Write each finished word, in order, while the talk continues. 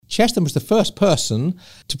Chesterton was the first person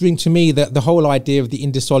to bring to me the whole idea of the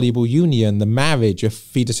indissoluble union, the marriage of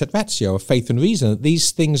fides et ratio, of faith and reason.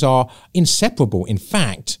 These things are inseparable. In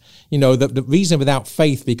fact, the reason without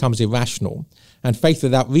faith becomes irrational, and faith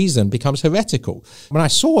without reason becomes heretical. When I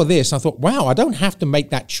saw this, I thought, wow, I don't have to make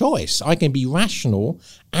that choice. I can be rational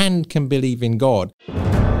and can believe in God.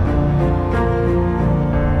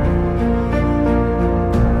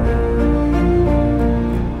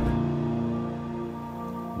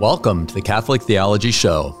 Welcome to the Catholic Theology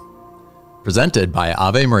Show, presented by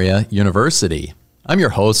Ave Maria University. I'm your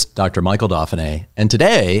host, Dr. Michael Dauphiné, and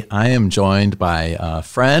today I am joined by a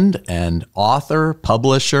friend and author,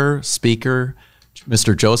 publisher, speaker,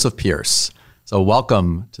 Mr. Joseph Pearce. So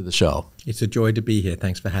welcome to the show. It's a joy to be here.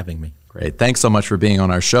 Thanks for having me. Great. Thanks so much for being on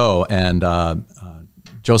our show. And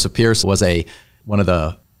Joseph Pearce was one of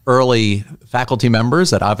the early faculty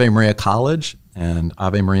members at Ave Maria College and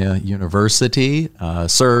Ave Maria University,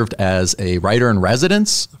 served as a writer in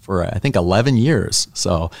residence for, I think, 11 years.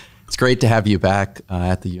 So it's great to have you back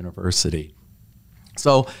at the university.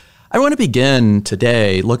 So I want to begin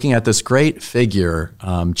today looking at this great figure,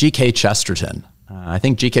 G.K. Chesterton. I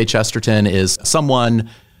think G.K. Chesterton is someone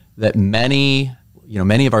that many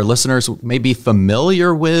of our listeners may be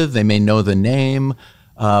familiar with. They may know the name,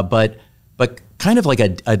 but kind of like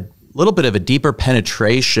a little bit of a deeper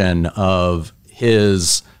penetration of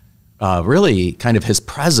his really kind of his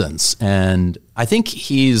presence. And I think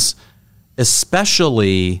he's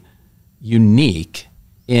especially unique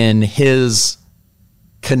in his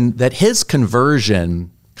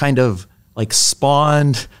conversion kind of like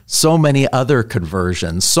spawned so many other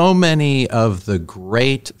conversions. So many of the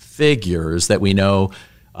great figures that we know,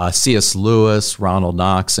 C.S. Lewis, Ronald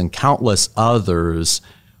Knox, and countless others,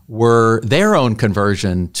 were their own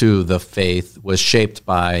conversion to the faith was shaped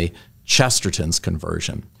by Chesterton's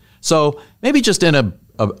conversion. So maybe just in a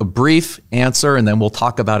brief answer, and then we'll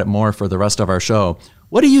talk about it more for the rest of our show.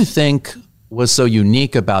 What do you think was so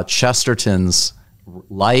unique about Chesterton's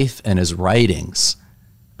life and his writings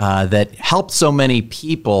that helped so many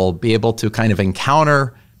people be able to kind of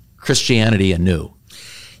encounter Christianity anew?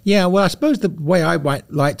 Yeah, well, I suppose the way I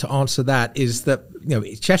might like to answer that is that,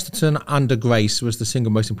 Chesterton under grace was the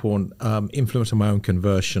single most important influence on my own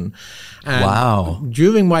conversion. And wow.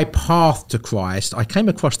 During my path to Christ, I came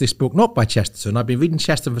across this book, not by Chesterton. I've been reading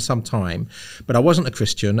Chesterton for some time, but I wasn't a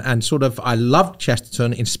Christian. And I loved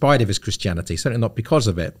Chesterton in spite of his Christianity, certainly not because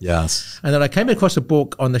of it. Yes. And then I came across a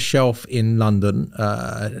book on the shelf in London,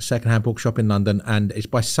 a secondhand bookshop in London, and it's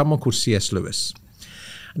by someone called C.S. Lewis.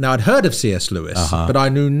 Now, I'd heard of C.S. Lewis, but I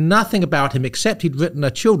knew nothing about him except he'd written a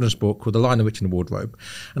children's book called The Lion, the Witch, and the Wardrobe.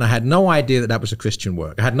 And I had no idea that was a Christian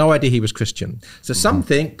work. I had no idea he was Christian. So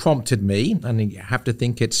something prompted me, and you have to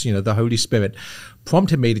think it's, the Holy Spirit,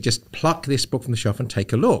 prompted me to just pluck this book from the shelf and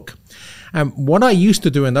take a look. And what I used to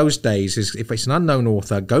do in those days is, if it's an unknown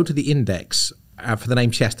author, go to the index for the name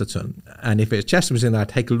Chesterton. And if Chesterton was in there, I'd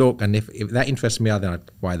take a look. And if that interests me, then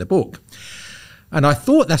I'd buy the book. And I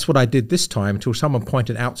thought that's what I did this time until someone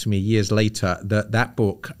pointed out to me years later that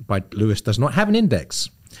book by Lewis does not have an index,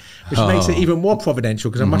 which makes it even more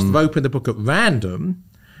providential because I must have opened the book at random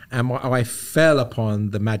and I fell upon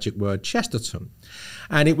the magic word Chesterton.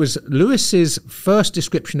 And it was Lewis's first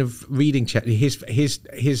description of reading, his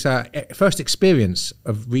first experience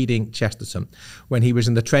of reading Chesterton when he was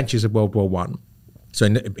in the trenches of World War I. So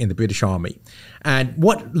in the British Army. And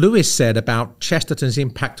what Lewis said about Chesterton's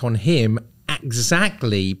impact on him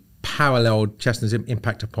exactly paralleled Chesterton's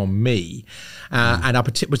impact upon me. And I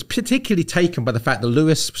was particularly taken by the fact that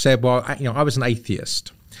Lewis said, well, I was an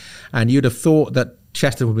atheist. And you'd have thought that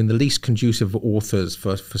Chesterton would have been the least conducive of authors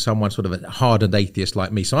for someone sort of a hardened atheist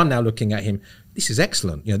like me. So I'm now looking at him, this is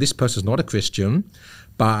excellent. This person's not a Christian,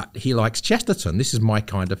 but he likes Chesterton. This is my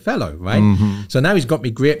kind of fellow, right? So now he's got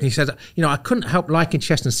me gripped. And he says, I couldn't help liking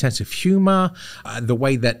Chesterton's sense of humor, the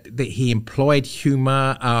way that he employed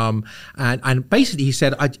humor. And basically he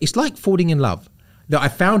said, it's like falling in love. That I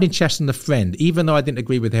found in Chesterton a friend, even though I didn't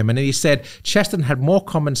agree with him. And then he said Chesterton had more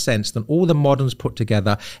common sense than all the moderns put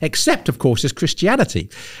together, except, of course, his Christianity,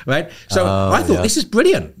 right? So I thought, this is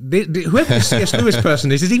brilliant. Whoever the C.S. Lewis person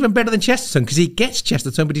is even better than Chesterton because he gets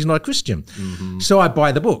Chesterton, but he's not a Christian. So I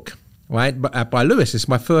buy the book. Right, by Lewis. It's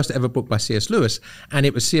my first ever book by C.S. Lewis, and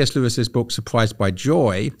it was C.S. Lewis's book Surprised by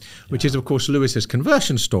Joy, which is of course Lewis's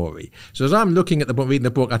conversion story. So as I'm looking at the book, reading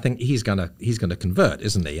the book, I think he's gonna convert,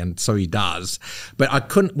 isn't he? And so he does. But I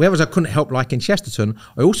couldn't help liking Chesterton,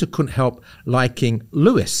 I also couldn't help liking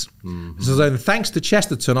Lewis. So then, thanks to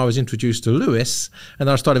Chesterton, I was introduced to Lewis, and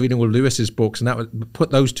then I started reading all Lewis's books, and that was put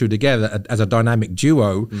those two together as a dynamic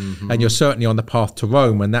duo. And you're certainly on the path to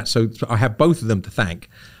Rome, and so I have both of them to thank.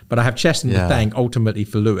 But I have Chesterton to thank ultimately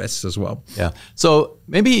for Lewis as well. Yeah. So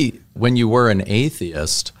maybe when you were an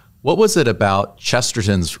atheist, what was it about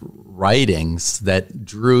Chesterton's writings that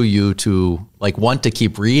drew you to want to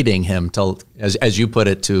keep reading him, to, as you put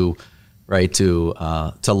it, to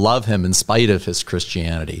love him in spite of his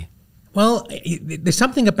Christianity? Well, there's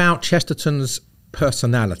something about Chesterton's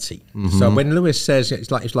personality. So when Lewis says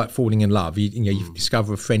it's like falling in love, you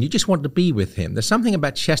discover a friend, you just want to be with him. There's something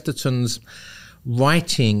about Chesterton's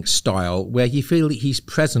writing style where you feel that he's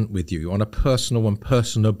present with you on a personal and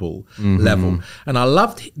personable level. And I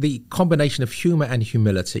loved the combination of humor and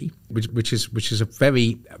humility, which is a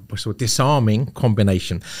very sort of disarming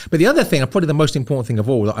combination. But the other thing, probably the most important thing of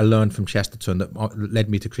all that I learned from Chesterton that led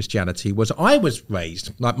me to Christianity, was I was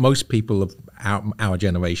raised, like most people of our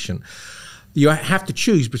generation, you have to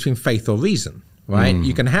choose between faith or reason. Right?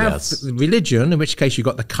 You can have religion, in which case you've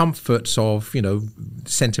got the comforts of,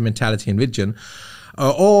 sentimentality and religion,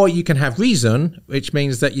 or you can have reason, which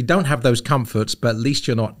means that you don't have those comforts, but at least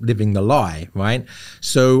you're not living the lie, right?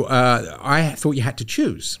 So I thought you had to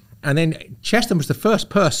choose. And then Chesterton was the first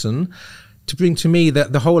person to bring to me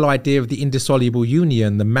the whole idea of the indissoluble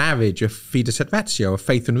union, the marriage of fides et ratio, of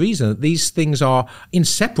faith and reason. These things are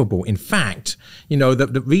inseparable. In fact,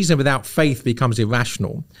 the reason without faith becomes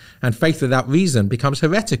irrational, and faith without reason becomes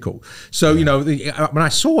heretical. So, when I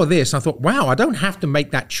saw this, I thought, wow, I don't have to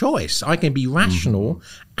make that choice. I can be rational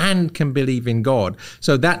and can believe in God.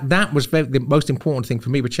 So that was the most important thing for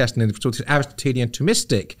me with Chesterton, the sort of Aristotelian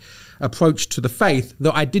Thomistic approach to the faith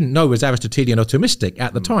that I didn't know was Aristotelian or Thomistic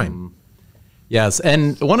at the time. Yes,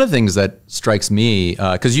 and one of the things that strikes me,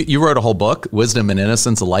 because you wrote a whole book, Wisdom and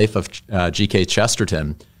Innocence, A Life of G.K.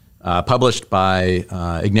 Chesterton, published by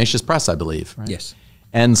Ignatius Press, I believe. Right? Yes.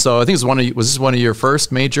 And so I think was this one of your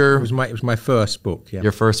first major? It was my first book, yeah.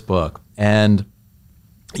 Your first book. And,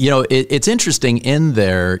 it's interesting in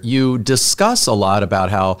there, you discuss a lot about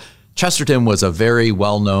how Chesterton was a very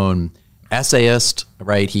well-known essayist,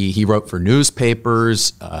 right? He wrote for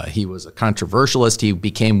newspapers. He was a controversialist. He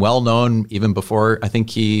became well known even before I think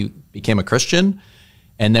he became a Christian.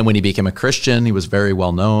 And then when he became a Christian, he was very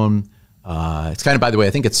well known. It's kind of, by the way, I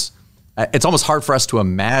think it's almost hard for us to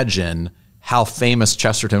imagine how famous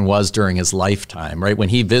Chesterton was during his lifetime, right? When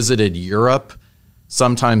he visited Europe,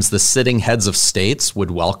 sometimes the sitting heads of states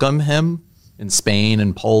would welcome him in Spain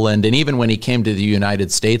and Poland. And even when he came to the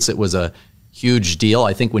United States, it was a huge deal.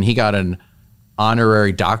 I think when he got an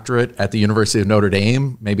honorary doctorate at the University of Notre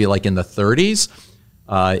Dame, maybe like in the 30s,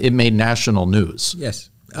 it made national news. Yes.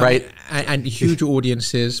 Right. And huge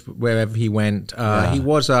audiences wherever he went. He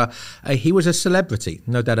was a celebrity,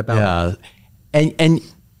 no doubt about it.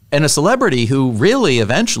 And a celebrity who really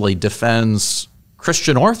eventually defends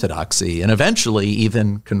Christian orthodoxy and eventually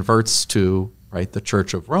even converts to the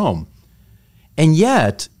Church of Rome. And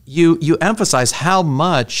yet you emphasize how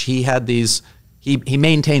much he had these, he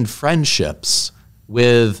maintained friendships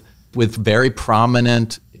with very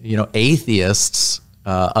prominent, atheists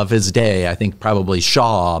of his day. I think probably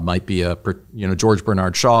Shaw might be George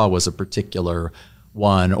Bernard Shaw was a particular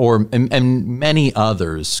one, and many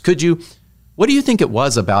others. What do you think it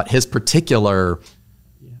was about his particular,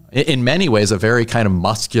 in many ways, a very kind of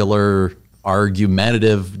muscular,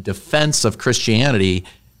 argumentative defense of Christianity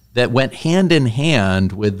that went hand in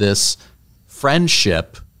hand with this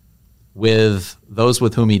friendship with those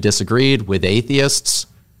with whom he disagreed, with atheists?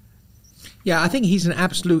 Yeah, I think he's an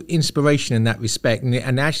absolute inspiration in that respect.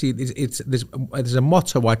 And actually, there's a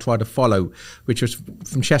motto I try to follow, which was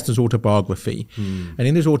from Chesterton's autobiography. And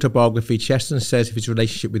in his autobiography, Chesterton says of his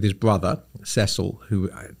relationship with his brother, Cecil, who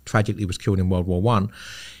tragically was killed in World War I,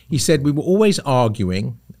 he said, "We were always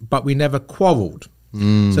arguing, but we never quarreled."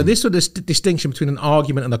 So this sort of distinction between an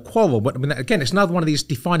argument and a quarrel, but again, it's another one of these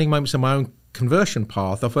defining moments in my own conversion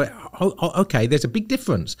path of, okay, there's a big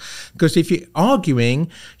difference, because if you're arguing,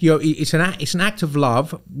 it's an act of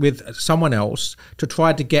love with someone else to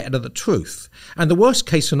try to get at the truth, and the worst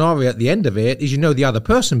case scenario at the end of it is the other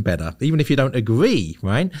person better, even if you don't agree,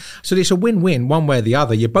 right? So it's a win-win one way or the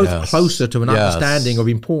other. You're both closer to an understanding of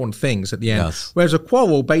important things at the end. Whereas a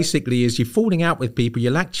quarrel basically is you're falling out with people, you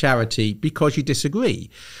lack charity because you disagree,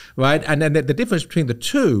 right? And then the difference between the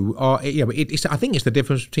two are, I think it's the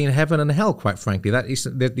difference between heaven and hell, quite frankly. That is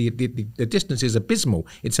the distance is abysmal.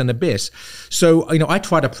 It's an abyss. So I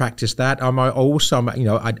try to practice that. A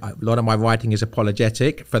lot of my writing is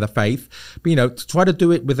apologetic for the faith, but try to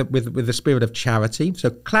do it with the spirit of charity. So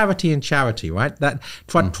clarity and charity, right? That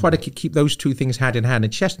try to keep those two things hand in hand.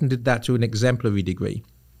 And Chesterton did that to an exemplary degree.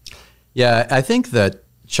 Yeah, I think that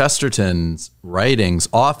Chesterton's writings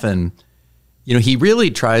often, he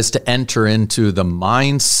really tries to enter into the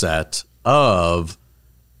mindset of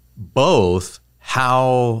both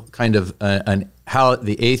how kind of how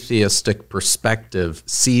the atheistic perspective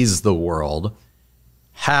sees the world,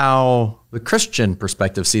 how the Christian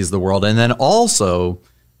perspective sees the world, and then also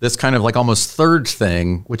this kind of like almost third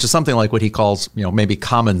thing, which is something like what he calls, maybe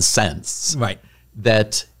common sense. Right.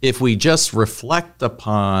 That if we just reflect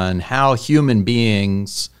upon how human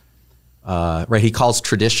beings, right, he calls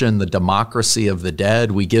tradition the democracy of the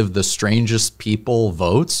dead. We give the strangest people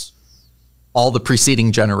votes, all the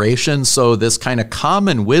preceding generations. So this kind of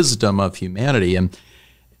common wisdom of humanity. And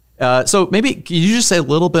so maybe can you just say a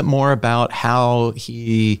little bit more about how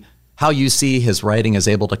you see his writing is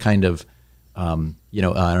able to kind of, I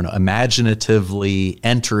don't know, imaginatively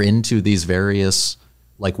enter into these various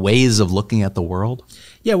like ways of looking at the world?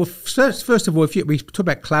 Yeah, well, first of all, we talk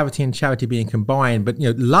about clarity and charity being combined, but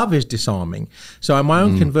love is disarming. So in my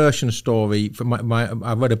own conversion story,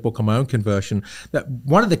 I read a book on my own conversion, that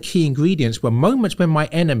one of the key ingredients were moments when my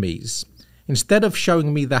enemies, instead of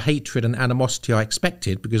showing me the hatred and animosity I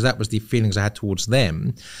expected, because that was the feelings I had towards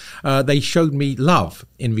them, they showed me love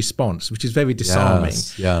in response, which is very disarming.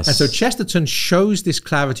 Yes. And so Chesterton shows this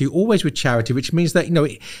clarity always with charity, which means that,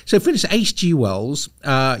 so for instance, H.G. Wells,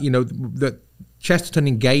 that Chesterton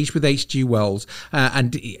engaged with H.G. Wells,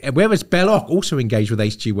 and whereas Belloc also engaged with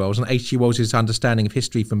H.G. Wells, and H.G. Wells' understanding of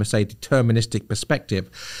history from a, say, deterministic perspective,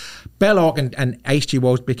 Belloc and H.G.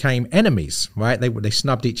 Wells became enemies, right? They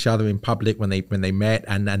snubbed each other in public when they met,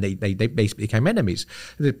 and they basically became enemies.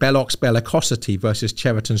 Belloc's bellicosity versus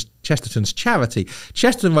Chesterton's charity.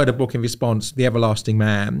 Chesterton wrote a book in response, The Everlasting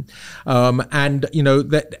Man, and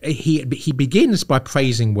that he begins by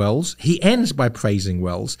praising Wells, he ends by praising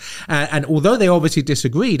Wells, and although they obviously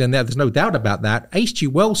disagreed, and there's no doubt about that, H.G.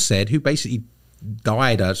 Wells said, who basically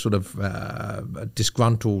died a sort of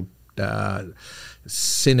disgruntled,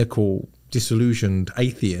 cynical, disillusioned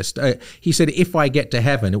atheist, he said, if I get to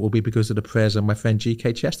heaven, it will be because of the prayers of my friend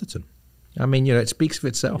G.K. Chesterton. I mean, it speaks for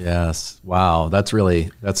itself. Yes. Wow. That's really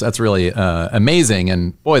amazing.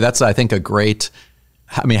 And boy, that's, I think, a great,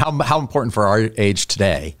 how important for our age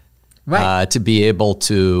today, right, to be able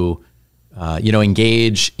to,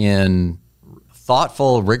 engage in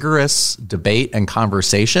thoughtful, rigorous debate and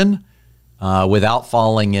conversation without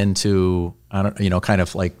falling into, kind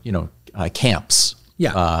of like, camps.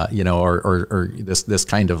 Yeah. Or this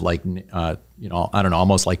kind of like, I don't know,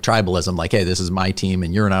 almost like tribalism, like, hey, this is my team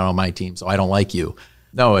and you're not on my team, so I don't like you.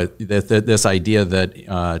 No, this idea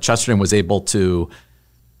that Chesterton was able to,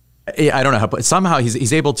 I don't know how, but somehow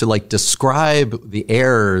he's able to like describe the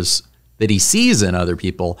errors that he sees in other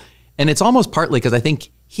people. And it's almost partly because I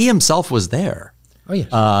think he himself was there. Oh, yes.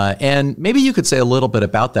 And maybe you could say a little bit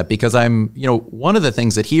about that, because one of the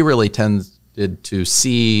things that he really tended to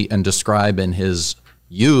see and describe in his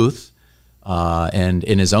youth and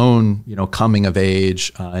in his own, coming of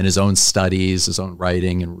age, in his own studies, his own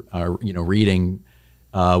writing and, reading,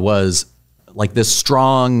 was like this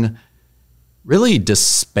strong, really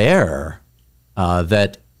despair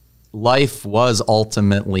that life was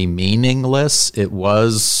ultimately meaningless. It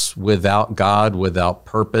was without God, without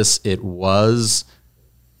purpose. It was,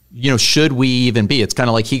 should we even be? It's kind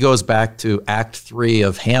of like he goes back to Act 3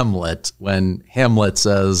 of Hamlet when Hamlet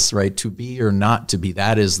says, right, to be or not to be,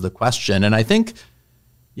 that is the question. And I think,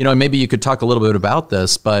 maybe you could talk a little bit about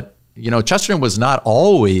this, but, Chesterton was not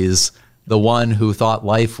always the one who thought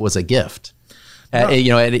life was a gift. No.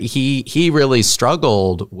 He really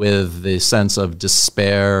struggled with the sense of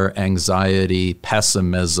despair, anxiety,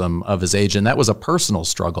 pessimism of his age, and that was a personal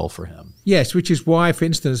struggle for him. Yes, which is why, for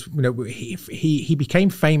instance, he became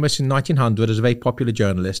famous in 1900 as a very popular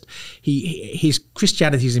journalist. His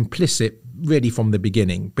Christianity is implicit really from the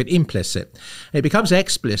beginning, but implicit. It becomes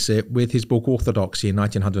explicit with his book Orthodoxy in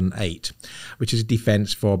 1908, which is a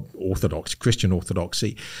defense for Christian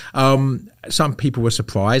orthodoxy. Some people were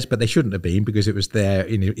surprised, but they shouldn't have been, because it was there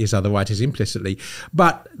in his other writings implicitly.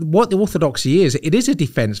 But what the orthodoxy is, it is a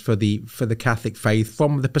defense for the Catholic faith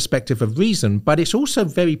from the perspective of reason, but it's also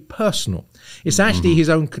very personal. It's actually his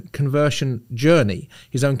own conversion journey,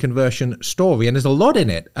 his own conversion story. And there's a lot in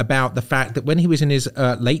it about the fact that when he was in his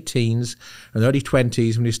late teens and early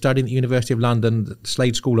 20s, when he was studying at the University of London, the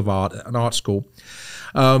Slade School of Art, an art school,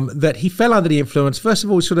 that he fell under the influence, first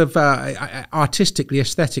of all, sort of artistically,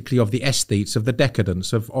 aesthetically, of the aesthetes, of the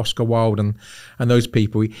decadence of Oscar Wilde and those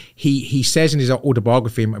people. He says in his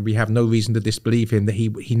autobiography, and we have no reason to disbelieve him, that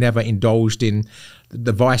he never indulged in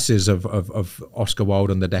the vices of Oscar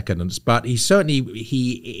Wilde and the decadence, but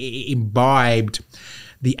he imbibed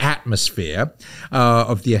the atmosphere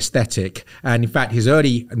of the aesthetic. And in fact, his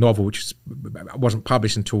early novel, which wasn't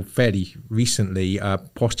published until fairly recently,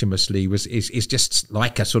 posthumously, is just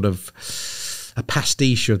like a sort of a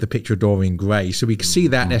pastiche of the picture of Dorian Gray. So we can see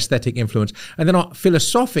that aesthetic influence. And then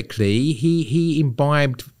philosophically, he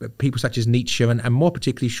imbibed people such as Nietzsche and more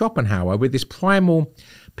particularly Schopenhauer with this primal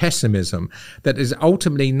pessimism that is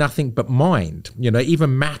ultimately nothing but mind.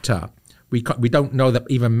 Even matter. We don't know that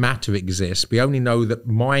even matter exists. We only know that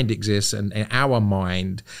mind exists and our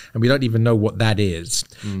mind, and we don't even know what that is.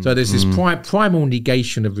 So there's this primal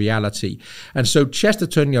negation of reality. And so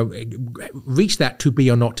Chesterton, reached that to be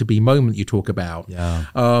or not to be moment you talk about. Yeah.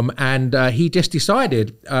 And he just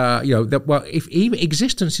decided, that, well, if even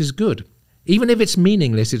existence is good, even if it's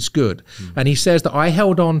meaningless, it's good. And he says that I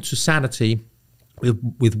held on to sanity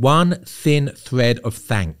with one thin thread of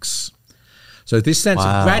thanks. So this sense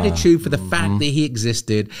of gratitude for the fact that he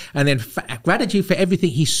existed, and then gratitude for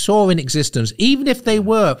everything he saw in existence, even if they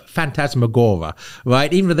were phantasmagora,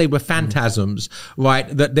 right? Even if they were phantasms, right?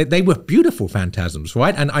 That they were beautiful phantasms,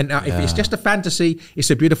 right? And if it's just a fantasy,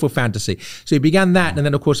 it's a beautiful fantasy. So he began that, and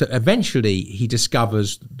then of course eventually he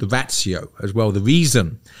discovers the ratio as well, the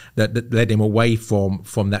reason that led him away from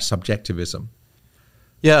that subjectivism.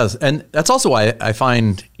 Yes, and that's also why I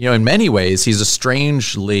find, in many ways, he's a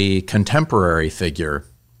strangely contemporary figure,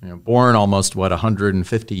 born almost,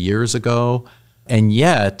 150 years ago, and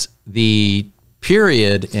yet the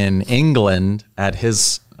period in England at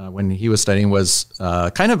his, when he was studying was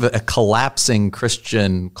kind of a collapsing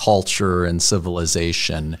Christian culture and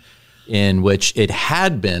civilization in which it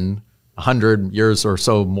had been 100 years or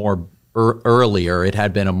so more earlier, it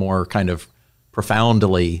had been a more kind of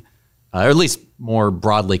profoundly or at least more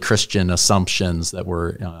broadly Christian assumptions that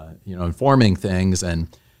were, informing things. And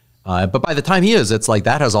but by the time he is, it's like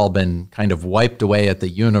that has all been kind of wiped away at the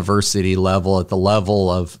university level, at the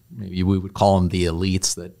level of maybe we would call them the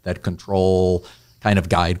elites that control kind of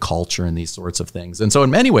guide culture and these sorts of things. And so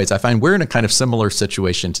in many ways, I find we're in a kind of similar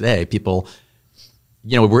situation today. People,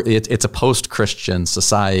 it's a post-Christian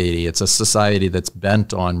society. It's a society that's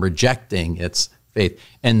bent on rejecting its faith.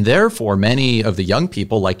 And therefore, many of the young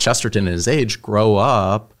people, like Chesterton and his age, grow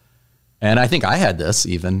up, and I think I had this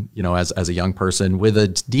even, as a young person, with a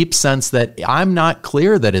deep sense that I'm not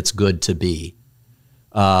clear that it's good to be.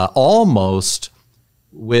 Almost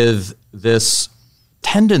with this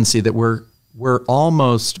tendency that we're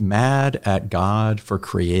almost mad at God for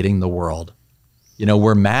creating the world.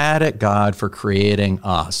 We're mad at God for creating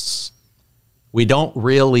us. We don't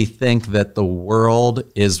really think that the world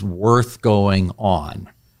is worth going on.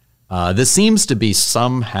 This seems to be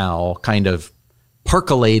somehow kind of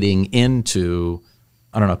percolating into,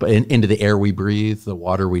 into the air we breathe, the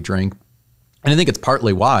water we drink. And I think it's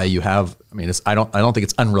partly why you have, I don't think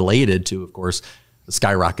it's unrelated to, of course, the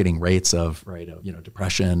skyrocketing rates of,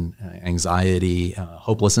 depression, anxiety,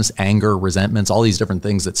 hopelessness, anger, resentments, all these different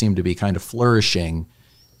things that seem to be kind of flourishing,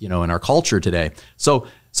 in our culture today. So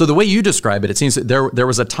the way you describe it, it seems that there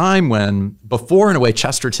was a time when, before, in a way,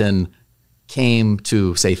 Chesterton came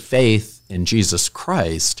to, say, faith in Jesus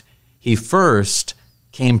Christ, he first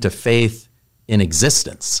came to faith in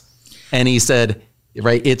existence. And he said,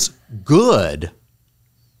 right, it's good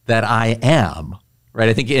that I am, right?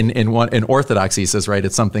 I think in Orthodoxy, he says, right,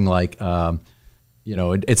 it's something like,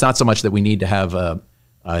 it's not so much that we need to have a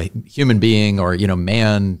human being or,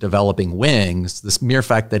 man developing wings. This mere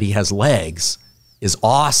fact that he has legs is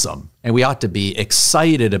awesome, and we ought to be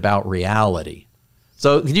excited about reality.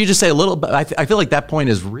 So could you just say a little bit? I feel like that point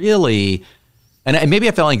is really, and maybe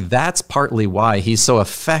I feel like that's partly why he's so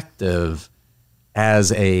effective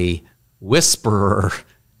as a whisperer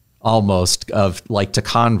almost of like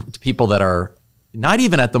to people that are not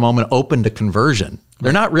even at the moment open to conversion.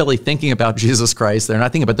 They're not really thinking about Jesus Christ. They're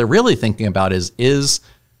not thinking, but they're really thinking about is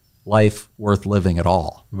life worth living at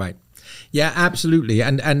all? Right. Yeah, absolutely.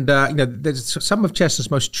 And there's some of Chesterton's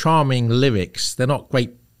most charming lyrics. They're not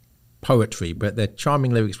great poetry, but they're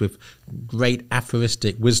charming lyrics with great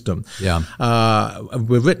aphoristic wisdom. Yeah,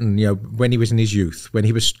 were written, when he was in his youth, when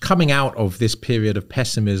he was coming out of this period of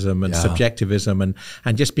pessimism and subjectivism, and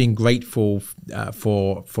just being grateful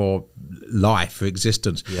for life, for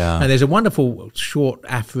existence. Yeah. And there's a wonderful short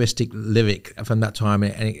aphoristic lyric from that time,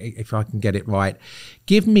 and if I can get it right: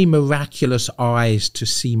 "Give me miraculous eyes to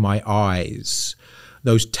see my eyes.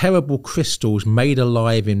 Those terrible crystals made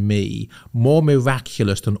alive in me, more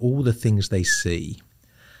miraculous than all the things they see."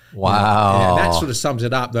 Wow. That sort of sums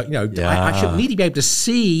it up. That I should really be able to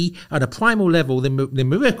see at a primal level the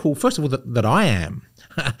miracle, first of all, that I am,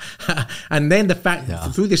 and then the fact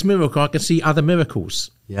that through this miracle I can see other miracles.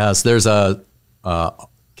 Yes, there's a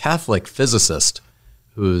Catholic physicist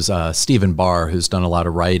who's Stephen Barr, who's done a lot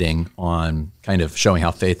of writing on kind of showing how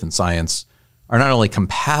faith and science are not only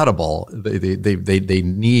compatible, they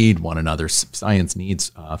need one another. Science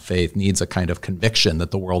needs faith, needs a kind of conviction that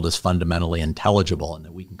the world is fundamentally intelligible and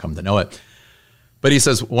that we can come to know it. But he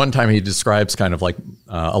says one time he describes kind of like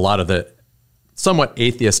a lot of the somewhat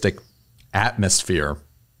atheistic atmosphere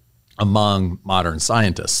among modern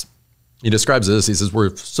scientists. He describes this, he says,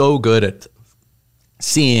 we're so good at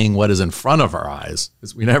seeing what is in front of our eyes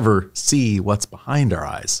is we never see what's behind our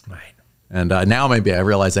eyes. Right. And now maybe I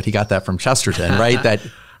realize that he got that from Chesterton, right?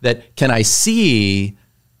 that can I see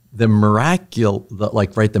the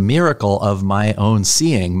the miracle of my own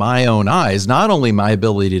seeing, my own eyes, not only my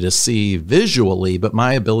ability to see visually, but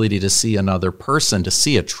my ability to see another person, to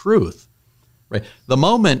see a truth, right? The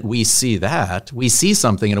moment we see that, we see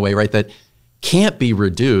something in a way, right, that can't be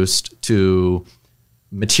reduced to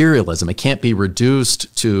materialism. It can't be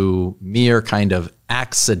reduced to mere kind of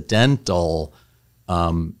accidental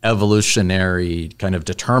evolutionary kind of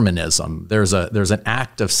determinism. There's an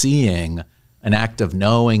act of seeing, an act of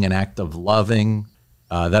knowing, an act of loving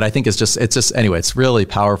that I think is anyway, it's really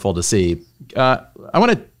powerful to see. I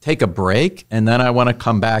want to take a break, and then I want to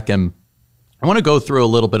come back and I want to go through a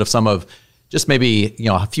little bit of some of just maybe,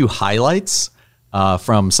 a few highlights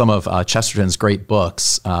from some of Chesterton's great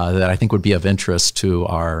books that I think would be of interest to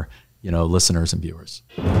our, listeners and viewers.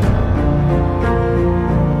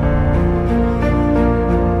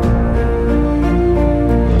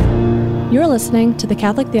 You're listening to the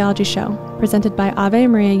Catholic Theology Show, presented by Ave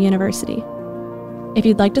Maria University. If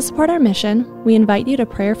you'd like to support our mission, we invite you to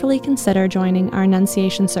prayerfully consider joining our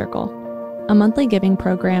Annunciation Circle, a monthly giving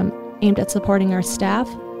program aimed at supporting our staff,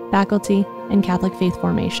 faculty, and Catholic faith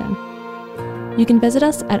formation. You can visit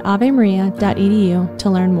us at avemaria.edu to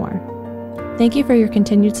learn more. Thank you for your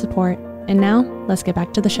continued support, and now let's get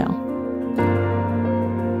back to the show.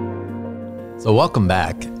 So welcome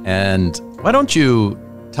back, and why don't you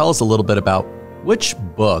tell us a little bit about which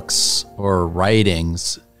books or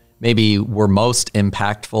writings maybe were most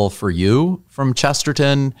impactful for you from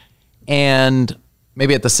Chesterton, and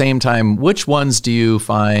maybe at the same time, which ones do you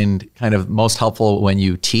find kind of most helpful when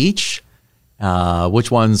you teach?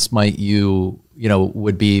 Which ones might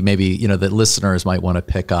would be maybe, that listeners might want to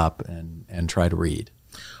pick up and try to read?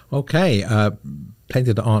 Okay.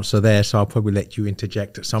 Plenty to answer there, so I'll probably let you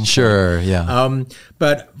interject at some point. Sure, yeah.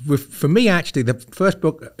 But for me, actually, the first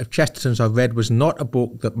book of Chesterton's I read was not a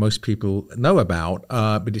book that most people know about,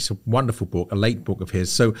 but it's a wonderful book, a late book of his.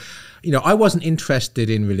 So, I wasn't interested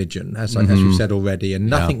in religion, as we've said already, and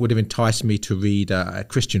nothing would have enticed me to read a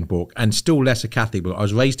Christian book, and still less a Catholic book. I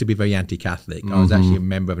was raised to be very anti-Catholic. I was actually a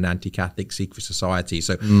member of an anti-Catholic secret society,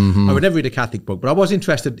 so I would never read a Catholic book, but I was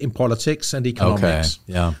interested in politics and economics.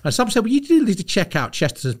 Okay, yeah. And some said, well, you do need to check out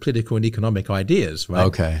Chesterton's political and economic ideas, right?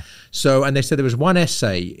 Okay. So, and they said there was one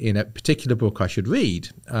essay in a particular book I should read,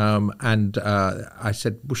 and I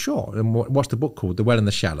said, well, sure. And what's the book called? The Well and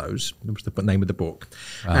the Shallows. That was the name of the book.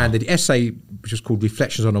 Wow. And the essay, which was called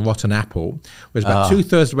Reflections on a Rotten Apple, was about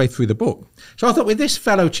 2/3 of the way through the book. So I thought, with this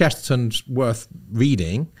fellow Chesterton's worth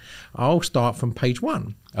reading, I'll start from page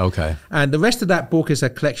 1. Okay. And the rest of that book is a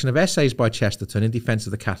collection of essays by Chesterton in defense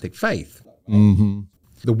of the Catholic faith.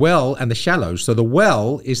 The Well and the Shallows. So the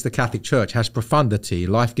well is the Catholic Church, has profundity,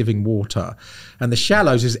 life-giving water. And the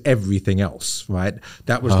shallows is everything else, right?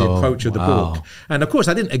 That was the approach of the book. And of course,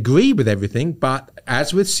 I didn't agree with everything, but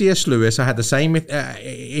as with C.S. Lewis, I had the same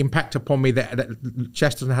impact upon me that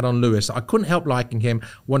Chesterton had on Lewis. I couldn't help liking him,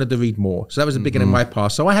 wanted to read more. So that was a beginning of my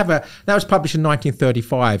path. So that was published in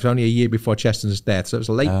 1935, only a year before Chesterton's death. So it was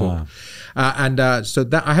a late book. So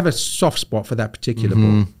that I have a soft spot for that particular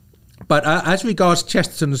book. But as regards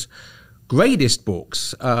Chesterton's greatest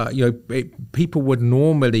books, people would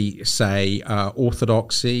normally say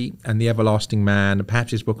Orthodoxy and the Everlasting Man, perhaps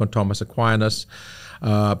his book on Thomas Aquinas,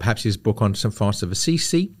 perhaps his book on St. Francis of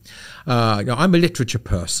Assisi. I'm a literature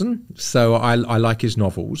person, so I like his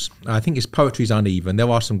novels. I think his poetry is uneven. There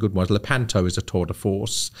are some good ones. Lepanto is a tour de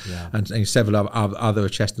force, and several of other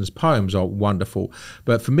of Chesterton's poems are wonderful.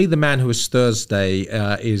 But for me, The Man Who Was Thursday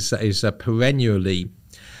is a perennially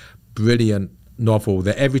brilliant novel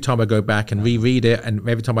that every time I go back and reread it, and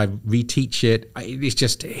every time I reteach it, it's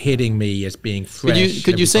just hitting me as being fresh.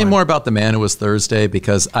 Could you say more about The Man Who Was Thursday?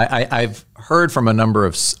 Because I've heard from a number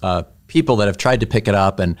of people that have tried to pick it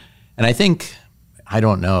up, and I think, I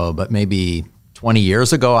don't know, but maybe 20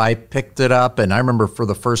 years ago I picked it up, and I remember for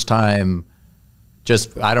the first time,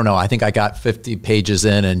 I think I got 50 pages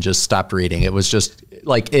in and just stopped reading. It was just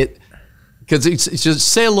like it. Because it's just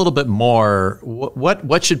say a little bit more.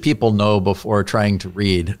 What should people know before trying to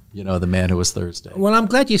read The Man Who Was Thursday. Well, I'm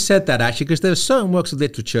glad you said that, actually, because there are certain works of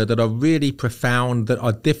literature that are really profound, that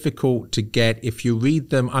are difficult to get if you read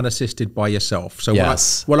them unassisted by yourself. So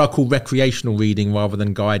what I call recreational reading rather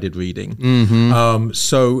than guided reading.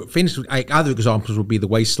 So, for instance, other examples would be The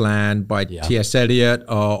Wasteland by T.S. Eliot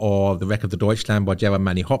or The Wreck of the Deutschland by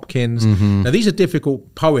Jeremiah Hopkins. Now, these are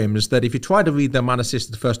difficult poems that if you try to read them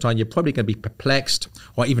unassisted the first time, you're probably going to be perplexed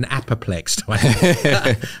or even apoplexed,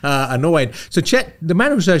 annoyed. So The Man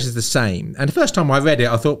Who Was Thursday is the same. And the first time I read it,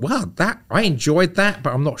 I thought, wow, I enjoyed that,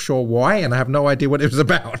 but I'm not sure why, and I have no idea what it was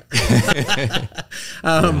about.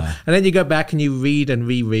 And then you go back and you read and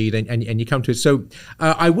reread and you come to it. So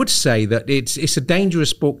I would say that it's a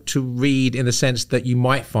dangerous book to read in the sense that you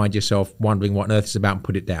might find yourself wondering what on earth it's about and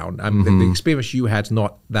put it down. The experience you had is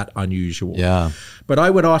not that unusual. Yeah. But I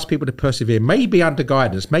would ask people to persevere, maybe under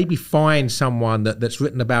guidance, maybe find someone that's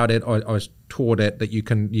written about it or has taught it that you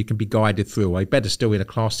can be guided through. I better still in a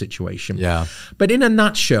class situation. Yeah. But in a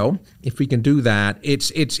nutshell, if we can do that,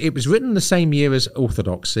 it was written the same year as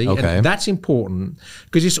Orthodoxy. Okay. And that's important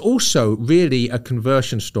because it's also really a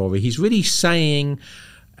conversion story. He's really saying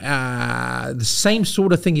the same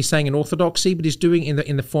sort of thing he's saying in Orthodoxy, but he's doing it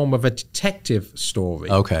in the form of a detective story.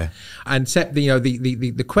 Okay. And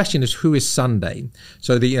the question is, who is Sunday?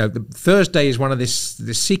 So the Thursday is one of this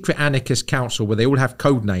secret anarchist council where they all have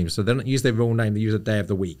code names, so they don't use their real name; they use a day of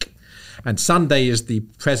the week. And Sunday is the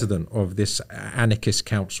president of this anarchist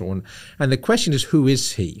council, and the question is, who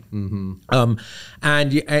is he? And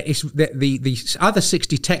it's the other 6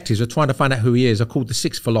 detectives are trying to find out who he is. Are called the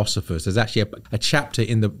 6 philosophers. There's actually a chapter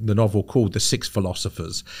in the novel called the 6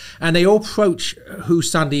 philosophers, and they all approach who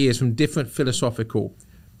Sunday is from different philosophical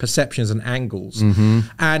perceptions and angles.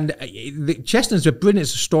 And Chesterton's a brilliant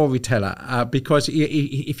storyteller because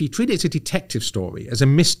if you treat it as a detective story, as a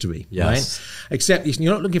mystery, right? Except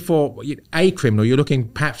you're not looking for a criminal, you're looking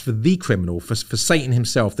perhaps for the criminal, for Satan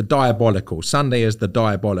himself, the diabolical. Sunday is the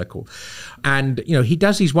diabolical. And, he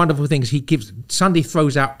does these wonderful things. Sunday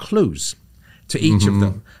throws out clues to each of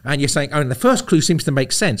them. And you're saying, the first clue seems to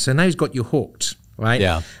make sense. So now he's got you hooked. Right?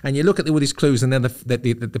 Yeah. And you look at all these clues, and then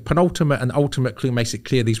the penultimate and ultimate clue makes it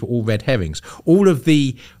clear these were all red herrings. All of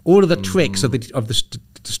the tricks of the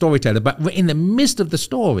storyteller, but in the midst of the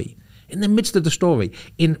story,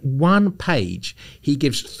 in one page, he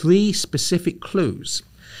gives 3 specific clues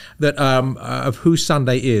that of who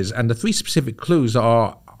Sunday is, and the 3 specific clues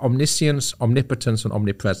are omniscience, omnipotence, and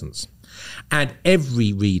omnipresence. And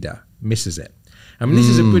every reader misses it. I mean, this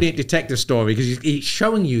is a brilliant detective story because he's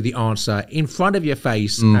showing you the answer in front of your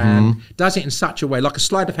face and does it in such a way, like a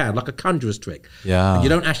sleight of hand, like a conjurer's trick. Yeah. And you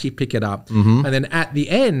don't actually pick it up. And then at the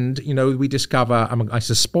end, we discover,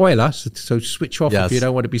 it's a spoiler, so switch off if you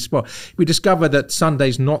don't want to be spoiled. We discover that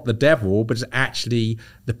Sunday's not the devil, but it's actually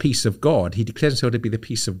the peace of God. He declares himself to be the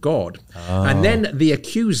peace of God. And then the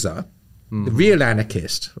accuser, the real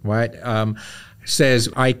anarchist, right, says,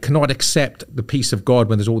 I cannot accept the peace of God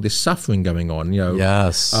when there's all this suffering going on.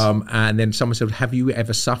 And then someone said, have you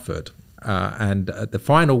ever suffered? And the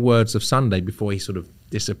final words of Sunday before he sort of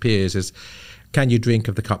disappears is, can you drink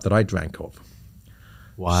of the cup that I drank of?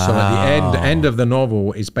 Wow. So at the end of the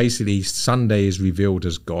novel is basically Sunday is revealed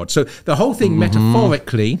as God. So the whole thing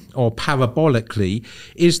metaphorically or parabolically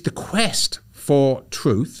is the quest for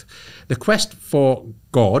truth, the quest for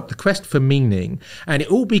God, the quest for meaning, and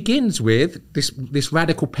it all begins with this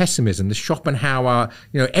radical pessimism, the Schopenhauer,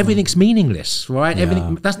 everything's meaningless, right?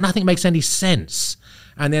 Nothing makes any sense,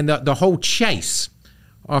 and then the whole chase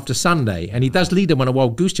after Sunday, and he does lead them on a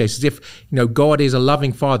wild goose chase, as if God is a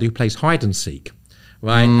loving father who plays hide and seek,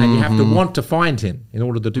 right? And you have to want to find him in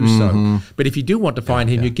order to do so. But if you do want to find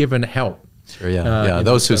him, you're given help. Sure,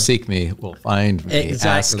 those who seek me will find me.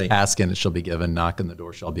 Exactly. Ask and it shall be given. Knock and the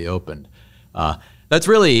door shall be opened. That's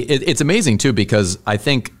really, it's amazing too, because I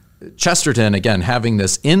think Chesterton, again, having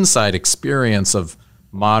this inside experience of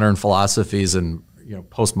modern philosophies and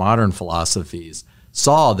postmodern philosophies,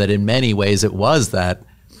 saw that in many ways it was that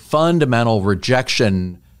fundamental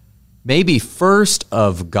rejection, maybe first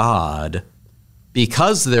of God,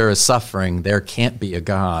 because there is suffering, there can't be a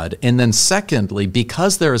God. And then secondly,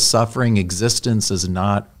 because there is suffering, existence is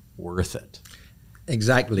not worth it.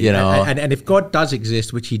 Exactly. And if God does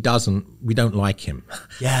exist, which he doesn't, we don't like him.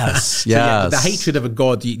 Yes. The hatred of a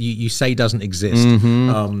God you say doesn't exist.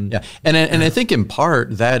 And I think in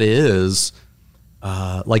part that is,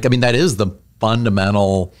 that is the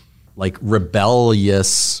fundamental,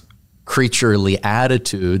 rebellious, creaturely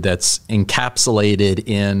attitude that's encapsulated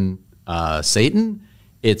in Satan.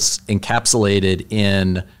 It's encapsulated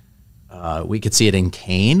in, we could see it in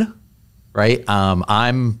Cain, right?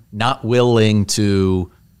 I'm not willing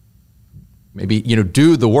to maybe,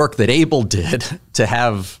 do the work that Abel did to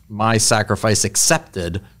have my sacrifice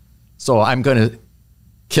accepted. So I'm going to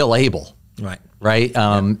kill Abel. Right.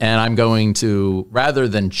 And I'm going to, rather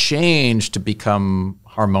than change to become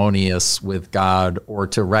harmonious with God or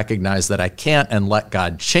to recognize that I can't and let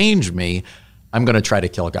God change me, I'm going to try to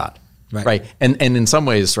kill God. Right. And in some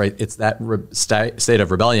ways, right, it's that state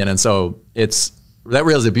of rebellion. And so that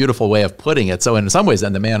really is a beautiful way of putting it. So in some ways,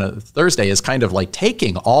 then the Man of Thursday is kind of like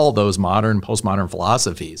taking all those modern, postmodern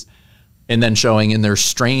philosophies and then showing in their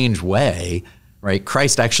strange way, right,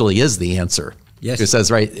 Christ actually is the answer. Yes. It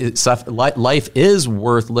says, right, life is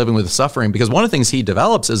worth living with suffering, because one of the things he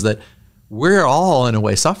develops is that we're all in a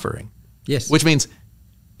way suffering. Yes. Which means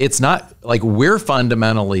it's not like we're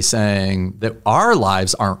fundamentally saying that our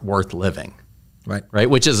lives aren't worth living. Right.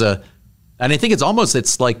 Which is and I think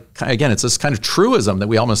it's like, again, it's this kind of truism that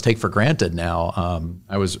we almost take for granted now.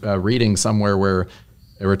 I was reading somewhere where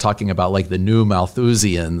they were talking about like the new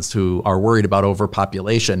Malthusians who are worried about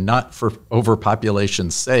overpopulation, not for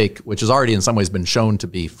overpopulation's sake, which has already in some ways been shown to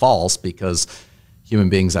be false, because human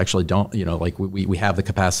beings actually don't, like we have the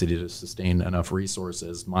capacity to sustain enough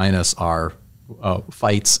resources minus our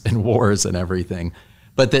fights and wars and everything.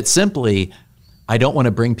 But that simply, I don't want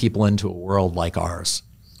to bring people into a world like ours.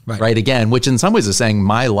 Right. Again, which in some ways is saying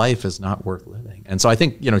my life is not worth living. And so I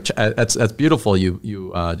think, that's beautiful.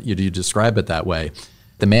 You describe it that way.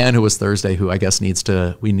 The man who was Thursday, who I guess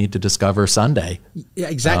we need to discover Sunday. Yeah,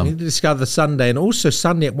 exactly. We need to discover Sunday. And also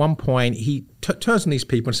Sunday, at one point, he turns on these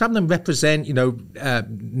people, and some of them represent,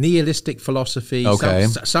 nihilistic philosophy,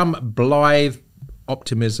 some blithe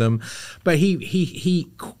optimism. But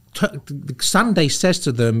Sunday says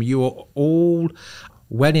to them, you are all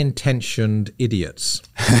well-intentioned idiots.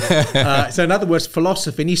 So in other words,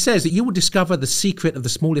 philosophy, and he says that you will discover the secret of the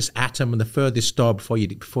smallest atom and the furthest star before you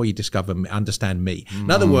understand me.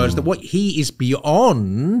 In other words, that what he is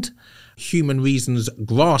beyond human reason's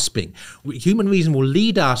grasping. Human reason will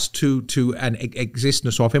lead us to an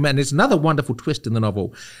existence of him. And there's another wonderful twist in the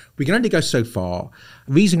novel. We can only go so far.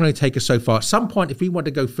 Reason can only take us so far. At some point, if we want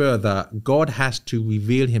to go further, God has to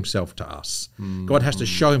reveal himself to us. God has to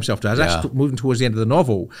show himself to us. That's moving towards the end of the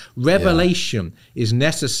novel. Revelation is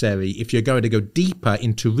necessary if you're going to go deeper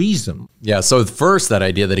into reason. Yeah, so first, that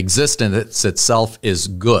idea that existence itself is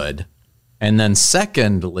good. And then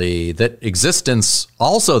secondly, that existence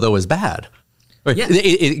also, though, is bad. Yeah.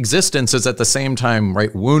 Existence is at the same time,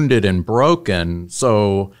 right, wounded and broken.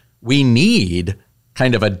 So we need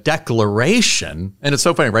kind of a declaration. And it's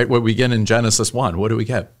so funny, right? What we get in Genesis 1, what do we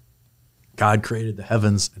get? God created the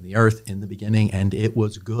heavens and the earth in the beginning, and it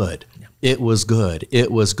was good. Yeah. It was good.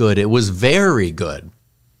 It was good. It was very good.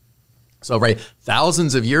 So, right,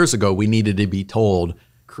 thousands of years ago, we needed to be told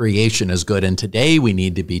creation is good, and today we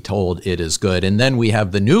need to be told it is good. And then we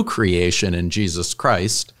have the new creation in Jesus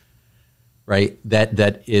Christ, right?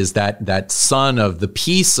 That is that Son of the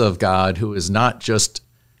peace of God, who is not just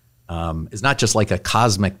like a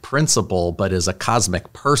cosmic principle, but is a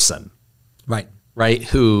cosmic person, right?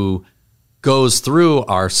 Who goes through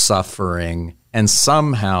our suffering and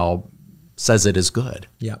somehow says it is good.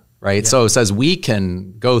 Yeah. Right. Yeah. So it says we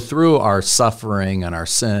can go through our suffering and our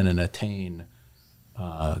sin and attain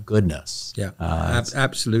goodness. Yeah,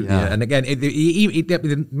 absolutely. Yeah. And again,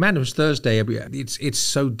 the Man of Thursday, it's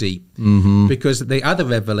so deep because the other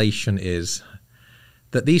revelation is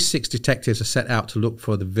that these 6 detectives are set out to look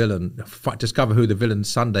for the villain, discover who the villain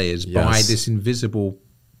Sunday is by this invisible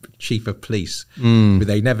chief of police, who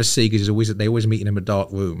they never see because they always meet in a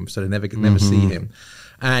dark room, so they never see him.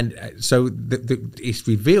 And so it's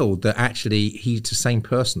revealed that actually he's the same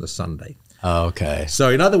person as Sunday. Okay. So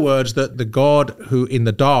in other words, that the God who in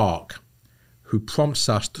the dark, who prompts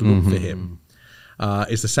us to look for him,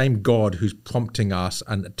 is the same God who's prompting us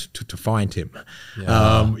and to find him.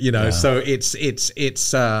 Yeah. So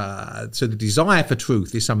so the desire for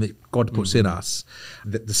truth is something God puts in us.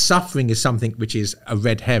 The suffering is something which is a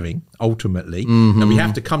red herring ultimately, and we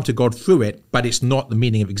have to come to God through it, but it's not the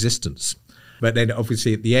meaning of existence. But then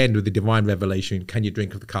obviously at the end with the divine revelation, can you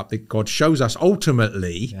drink of the cup, that God shows us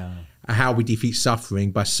ultimately how we defeat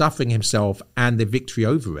suffering by suffering himself and the victory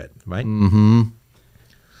over it, right?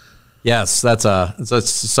 Yes, that's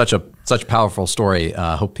such a powerful story.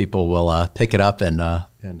 Hope people will pick it up and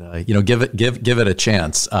give it a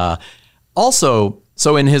chance. Also,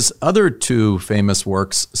 so in his other 2 famous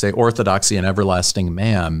works, say Orthodoxy and Everlasting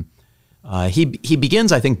Man, he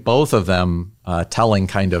begins, I think, both of them telling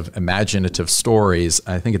kind of imaginative stories.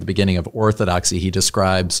 I think at the beginning of Orthodoxy, he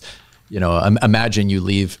describes, imagine you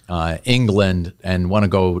leave England and want to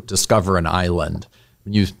go discover an island.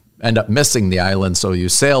 You end up missing the island, so you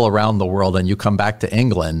sail around the world and you come back to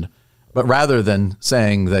England. But rather than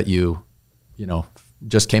saying that you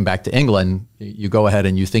just came back to England, you go ahead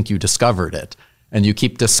and you think you discovered it. And you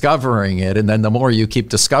keep discovering it. And then the more you keep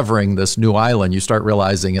discovering this new island, you start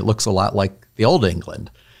realizing it looks a lot like the old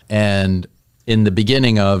England. And in the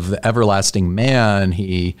beginning of The Everlasting Man,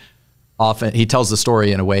 he tells the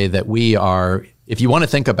story in a way that we are, if you want to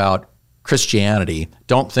think about Christianity,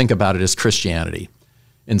 don't think about it as Christianity.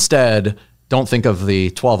 Instead, don't think of the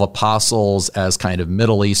 12 apostles as kind of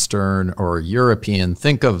Middle Eastern or European.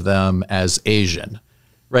 Think of them as Asian.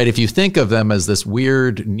 Right, if you think of them as this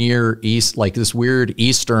weird Near East, like this weird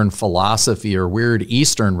Eastern philosophy or weird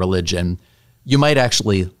Eastern religion, you might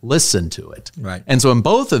actually listen to it. Right. And so in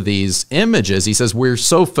both of these images, he says we're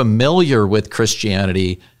so familiar with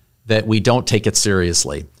Christianity that we don't take it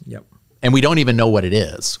seriously. Yep. And we don't even know what it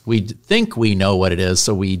is. We think we know what it is,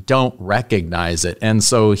 so we don't recognize it. And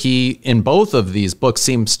so he, in both of these books,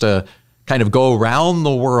 seems to kind of go around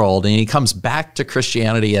the world, and he comes back to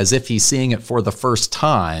Christianity as if he's seeing it for the first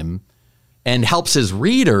time, and helps his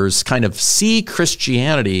readers kind of see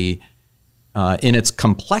Christianity in its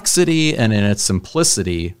complexity and in its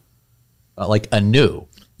simplicity, like anew.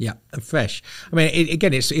 Yeah, fresh. I mean,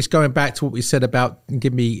 it's going back to what we said about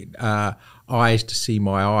give me eyes to see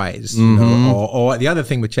my eyes, or the other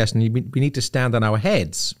thing with Chesterton, we need to stand on our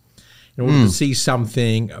heads in order to see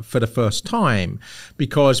something for the first time,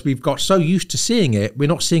 because we've got so used to seeing it, we're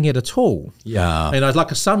not seeing it at all. Yeah, it's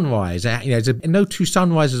like a sunrise. No two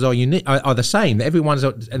sunrises are unique, are the same. Everyone's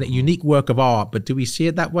a unique work of art, but do we see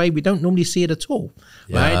it that way? We don't normally see it at all,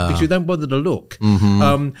 right? Because we don't bother to look.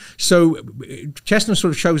 So Chesterton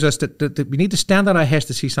sort of shows us that we need to stand on our heads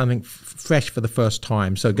to see something fresh for the first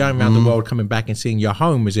time. So going around the world, coming back and seeing your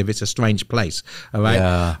home as if it's a strange place, all right?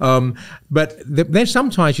 Yeah. But then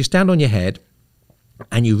sometimes you stand on your head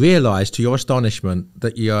and you realize to your astonishment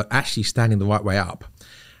that you're actually standing the right way up,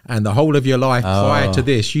 and the whole of your life prior to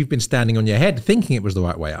this you've been standing on your head thinking it was the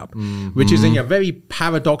right way up, which is in a very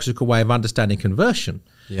paradoxical way of understanding conversion.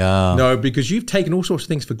 No, because you've taken all sorts of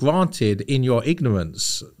things for granted in your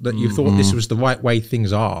ignorance that you thought this was the right way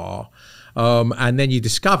things are. And then you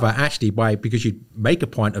discover actually because you make a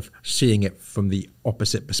point of seeing it from the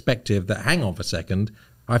opposite perspective that, hang on for a second,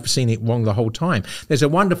 I've seen it wrong the whole time. There's a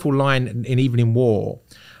wonderful line in Evening War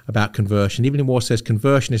about conversion. Evening War says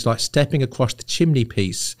conversion is like stepping across the chimney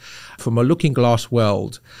piece from a looking glass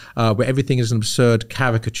world where everything is an absurd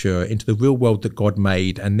caricature into the real world that God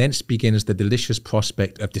made, and thence begins the delicious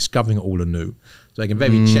prospect of discovering it all anew. So like a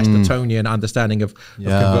very Chestertonian understanding of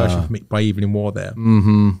conversion by Evening War there.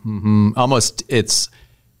 Almost it's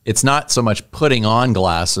not so much putting on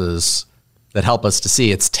glasses that help us to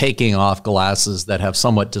see, it's taking off glasses that have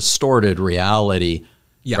somewhat distorted reality,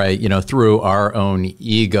 right? Through our own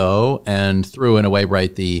ego and through, in a way,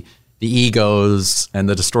 right, the egos and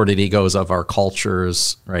the distorted egos of our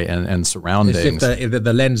cultures, right, and surroundings. As if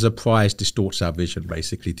the lens of pride distorts our vision,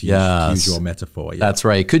 basically, to use your metaphor. That's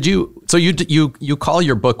right. So you call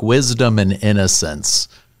your book Wisdom and Innocence.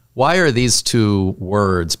 Why are these two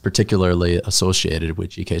words particularly associated with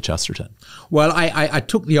G.K. Chesterton? Well, I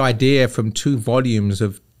took the idea from 2 volumes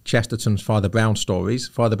of Chesterton's Father Brown stories.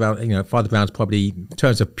 Father Brown's probably, in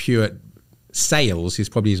terms of pure sales, is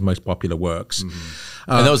probably his most popular works.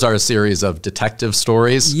 And those are a series of detective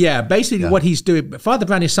stories? Yeah, basically what he's doing, Father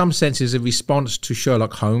Brown in some sense is a response to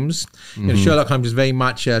Sherlock Holmes. Sherlock Holmes is very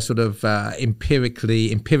much a sort of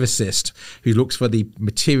empiricist who looks for the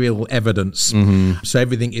material evidence. So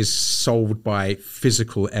everything is solved by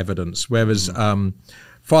physical evidence, whereas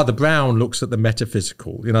Father Brown looks at the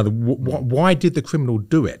metaphysical. Why did the criminal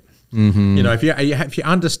do it? If you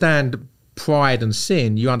understand pride and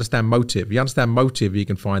sin, you understand motive. You understand motive, you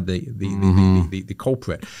can find the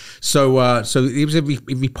culprit. So it was a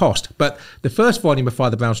riposte. But the first volume of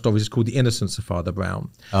Father Brown's stories is called The Innocence of Father Brown.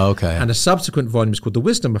 Okay. And a subsequent volume is called The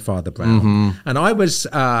Wisdom of Father Brown. And I was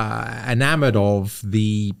enamored of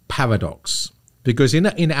the paradox, because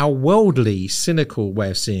in our worldly, cynical way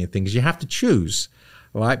of seeing things, you have to choose,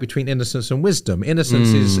 right, between innocence and wisdom. Innocence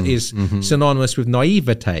is synonymous with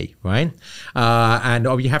naivete, right?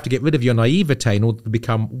 And you have to get rid of your naivete in order to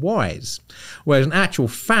become wise. Whereas in actual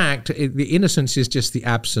fact, the innocence is just the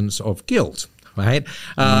absence of guilt, right?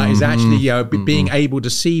 Is actually being able to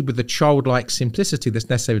see with the childlike simplicity that's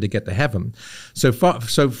necessary to get to heaven. So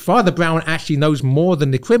Father Brown actually knows more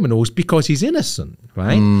than the criminals because he's innocent,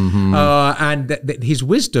 right? And his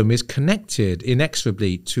wisdom is connected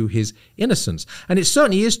inexorably to his innocence. And it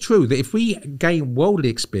certainly is true that if we gain worldly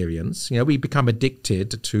experience, we become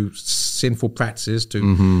addicted to sinful practices,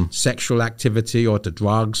 to sexual activity, or to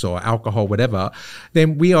drugs or alcohol, whatever,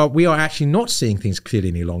 then we are actually not seeing things clearly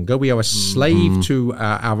any longer. We are a slave slave to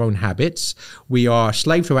our own habits. We are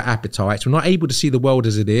slave to our appetites. We're not able to see the world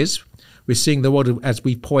as it is. We're seeing the world as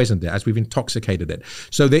we've poisoned it, as we've intoxicated it.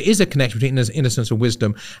 So there is a connection between innocence and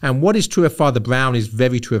wisdom. And what is true of Father Brown is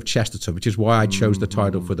very true of Chesterton, which is why I chose the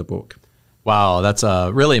title for the book. Wow, that's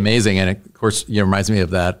really amazing. And of course, it reminds me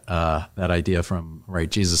of that idea from, right,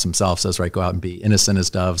 Jesus himself says, right, go out and be innocent as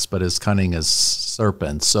doves, but as cunning as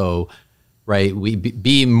serpents. So, right, we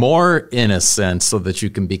be more innocent so that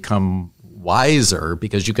you can become wiser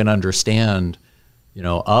because you can understand,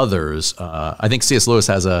 others. I think C.S. Lewis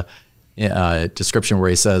has a description where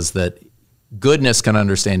he says that goodness can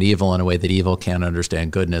understand evil in a way that evil can't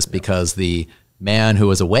understand goodness, because the man who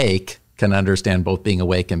is awake can understand both being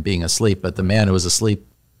awake and being asleep, but the man who is asleep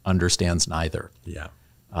understands neither. Yeah.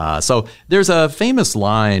 So there's a famous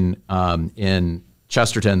line in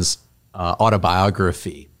Chesterton's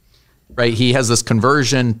autobiography, right? He has this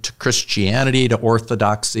conversion to Christianity, to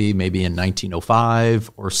orthodoxy, maybe in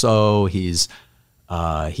 1905 or so. He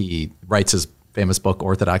writes his famous book,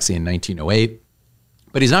 Orthodoxy, in 1908,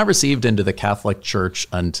 but he's not received into the Catholic Church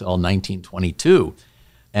until 1922.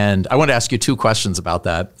 And I want to ask you two questions about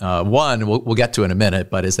that. One, we'll get to in a minute,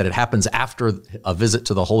 but is that it happens after a visit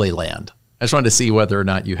to the Holy Land. I just wanted to see whether or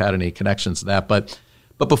not you had any connections to that. But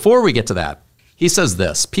before we get to that, he says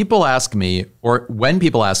this: people ask me, or when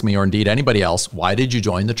people ask me, or indeed anybody else, why did you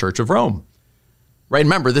join the Church of Rome? Right.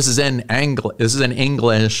 Remember, this is in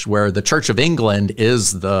English, where the Church of England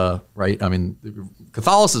is the right. I mean,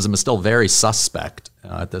 Catholicism is still very suspect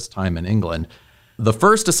at this time in England. The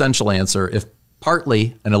first essential answer, if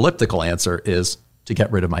partly an elliptical answer, is to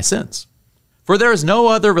get rid of my sins. For there is no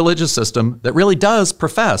other religious system that really does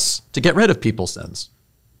profess to get rid of people's sins.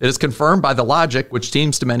 It is confirmed by the logic, which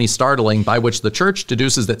seems to many startling, by which the Church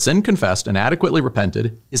deduces that sin confessed and adequately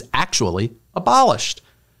repented is actually abolished.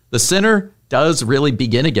 The sinner does really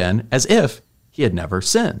begin again as if he had never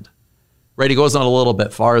sinned. Right, he goes on a little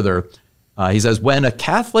bit farther. He says, when a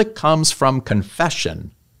Catholic comes from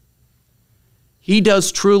confession, he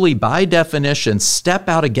does truly, by definition, step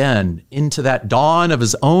out again into that dawn of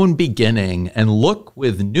his own beginning and look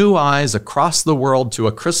with new eyes across the world to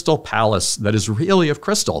a crystal palace that is really of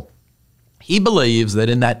crystal. He believes that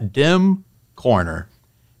in that dim corner,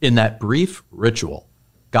 in that brief ritual,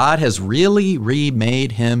 God has really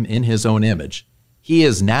remade him in his own image. He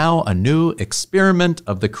is now a new experiment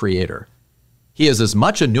of the Creator. He is as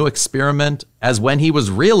much a new experiment as when he was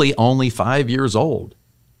really only 5 years old.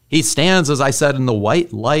 He stands, as I said, in the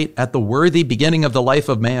white light at the worthy beginning of the life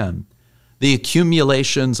of man. The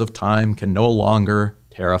accumulations of time can no longer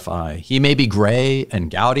terrify. He may be gray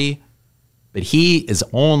and gouty, but he is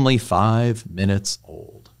only 5 minutes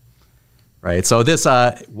old. Right? So this,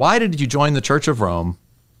 why did you join the Church of Rome?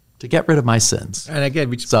 To get rid of my sins. And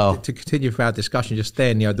again, to continue for our discussion just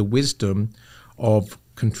then, the wisdom of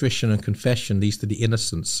contrition and confession leads to the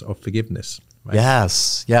innocence of forgiveness. Right?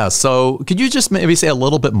 Yes. So could you just maybe say a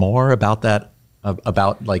little bit more about that,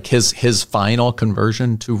 about like his final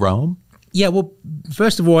conversion to Rome? Yeah, well,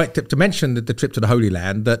 first of all, to mention the trip to the Holy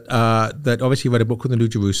Land, that obviously he wrote a book called The New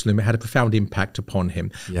Jerusalem. It had a profound impact upon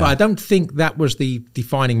him. Yeah. But I don't think that was the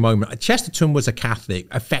defining moment. Chesterton was a Catholic,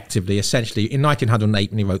 effectively, essentially, in 1908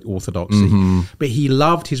 when he wrote Orthodoxy. Mm-hmm. But he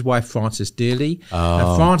loved his wife Frances dearly.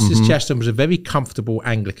 And Frances Chesterton was a very comfortable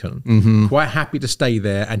Anglican, quite happy to stay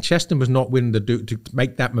there. And Chesterton was not willing to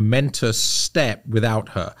make that momentous step without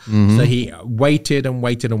her. So he waited and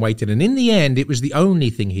waited and waited. And in the end, it was the only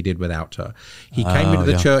thing he did without her. He came into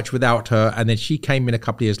the church without her, and then she came in a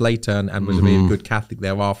couple of years later and was a very good Catholic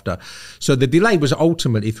thereafter. So the delay was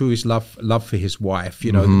ultimately through his love for his wife.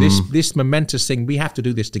 This momentous thing, we have to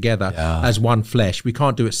do this together as one flesh. We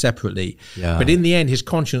can't do it separately. Yeah. But in the end, his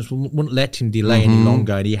conscience wouldn't let him delay any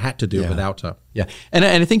longer, and he had to do it without her. Yeah, and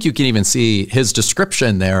I think you can even see his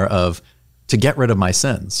description there of to get rid of my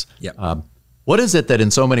sins. Yeah. What is it that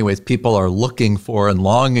in so many ways people are looking for and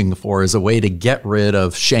longing for as a way to get rid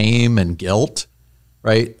of shame and guilt,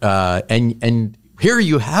 right? And here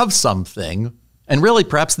you have something, and really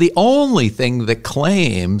perhaps the only thing that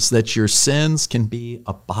claims that your sins can be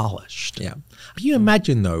abolished. Yeah. Can you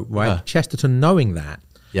imagine though, right? Chesterton knowing that.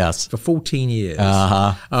 Yes. For 14 years.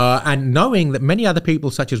 And knowing that many other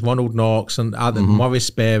people such as Ronald Knox and other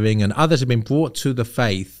Maurice Baring and others have been brought to the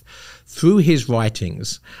faith through his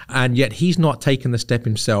writings, and yet he's not taken the step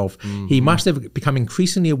himself. He must have become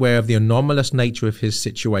increasingly aware of the anomalous nature of his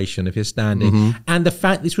situation, of his standing, and the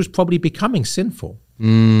fact this was probably becoming sinful.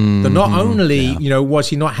 That not only, was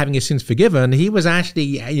he not having his sins forgiven, he was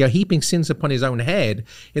actually, heaping sins upon his own head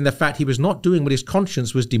in the fact he was not doing what his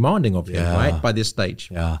conscience was demanding of him, right, by this stage.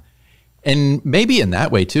 Yeah. And maybe in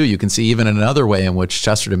that way, too, you can see even another way in which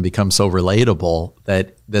Chesterton becomes so relatable,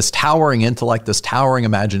 that this towering intellect, this towering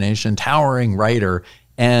imagination, towering writer,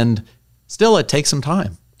 and still it takes some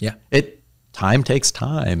time. Yeah. Time takes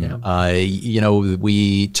time. Yeah.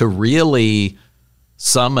 To really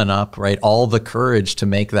summon up, right, all the courage to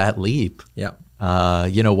make that leap. Yeah.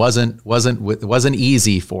 Wasn't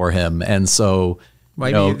easy for him. And so,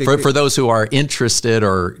 for those who are interested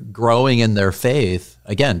or growing in their faith,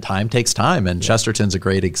 again, time takes time, and Chesterton's a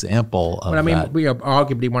great example of that. We are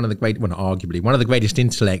arguably one of the greatest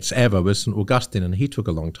intellects ever was St. Augustine, and he took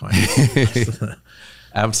a long time.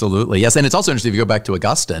 Absolutely, yes. And it's also interesting if you go back to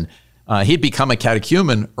Augustine, he'd become a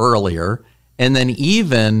catechumen earlier, and then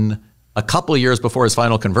even a couple of years before his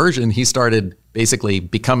final conversion, he started basically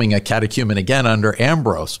becoming a catechumen again under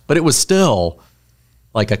Ambrose. But it was still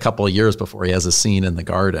like a couple of years before he has a scene in the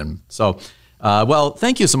garden. So,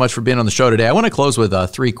 thank you so much for being on the show today. I want to close with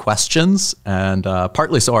 3 questions, and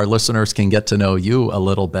partly so our listeners can get to know you a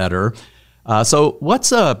little better. So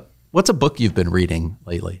what's a book you've been reading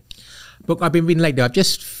lately? Book I've been reading lately, I've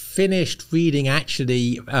just finished reading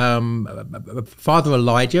actually Father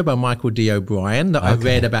Elijah by Michael D. O'Brien that I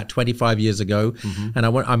read about 25 years ago. Mm-hmm. And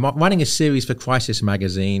I'm running a series for Crisis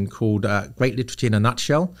Magazine called Great Literature in a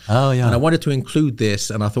Nutshell. Oh, yeah. And I wanted to include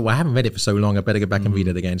this, and I thought, well, I haven't read it for so long, I better go back and read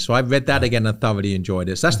it again. So I read that again and thoroughly enjoyed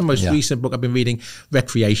it. So that's the most recent book I've been reading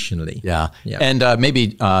recreationally. Yeah. And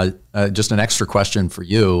maybe just an extra question for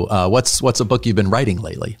you. What's a book you've been writing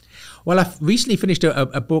lately? Well, I've recently finished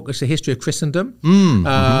a book. It's a history of Christendom. It's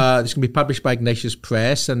going to be published by Ignatius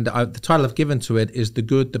Press, and the title I've given to it is "The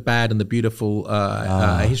Good, the Bad, and the Beautiful: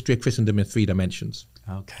 History of Christendom in 3 Dimensions."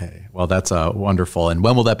 Okay, well, that's wonderful. And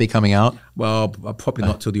when will that be coming out? Well, probably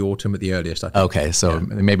not till the autumn at the earliest, I think. Okay, so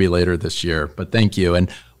maybe later this year. But thank you. And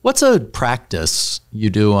what's a practice you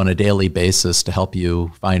do on a daily basis to help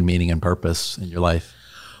you find meaning and purpose in your life?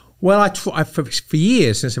 Well, for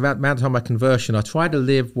years, since about the time of my conversion, I try to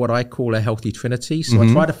live what I call a healthy trinity. So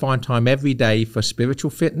I try to find time every day for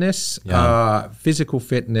spiritual fitness, physical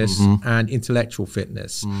fitness, and intellectual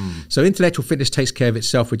fitness. So intellectual fitness takes care of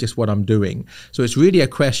itself with just what I'm doing. So it's really a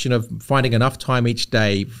question of finding enough time each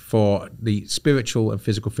day for the spiritual and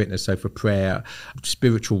physical fitness, so for prayer,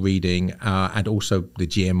 spiritual reading, and also the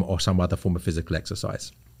gym or some other form of physical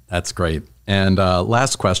exercise. That's great. And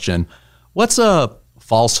last question, what's a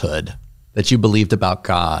falsehood that you believed about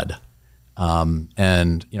God,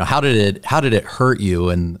 and how did it hurt you,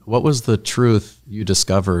 and what was the truth you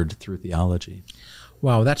discovered through theology?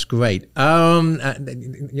 Wow, that's great.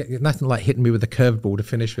 Nothing like hitting me with a curveball to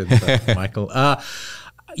finish with, Michael. I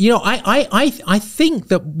think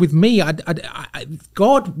that with me,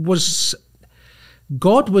 God was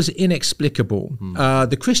inexplicable.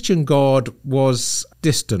 The Christian God was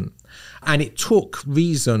distant, and it took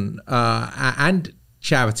reason and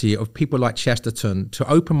charity of people like Chesterton to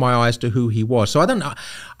open my eyes to who he was. So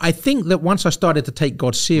I think that once I started to take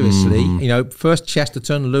God seriously, first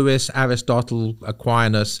Chesterton, Lewis, Aristotle,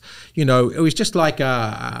 Aquinas, it was just like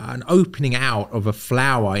an opening out of a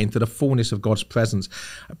flower into the fullness of God's presence.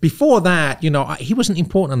 Before that, he wasn't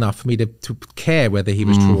important enough for me to care whether he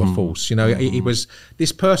was true or false. He was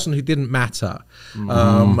this person who didn't matter,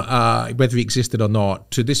 whether he existed or not,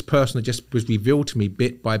 to this person that just was revealed to me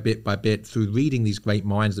bit by bit by bit through reading these great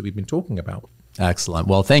minds that we've been talking about. Excellent.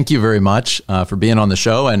 Well, thank you very much for being on the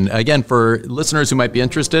show. And again, for listeners who might be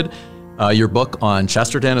interested, your book on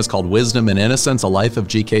Chesterton is called Wisdom and Innocence, A Life of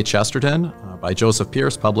G.K. Chesterton by Joseph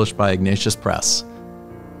Pierce, published by Ignatius Press.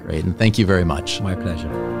 Great. And thank you very much. My pleasure.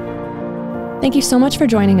 Thank you so much for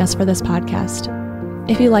joining us for this podcast.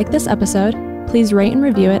 If you like this episode, please rate and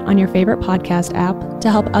review it on your favorite podcast app to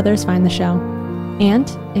help others find the show. And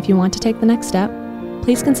if you want to take the next step,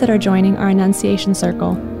 please consider joining our Annunciation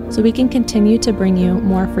Circle so we can continue to bring you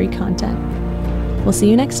more free content. We'll see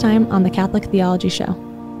you next time on the Catholic Theology Show.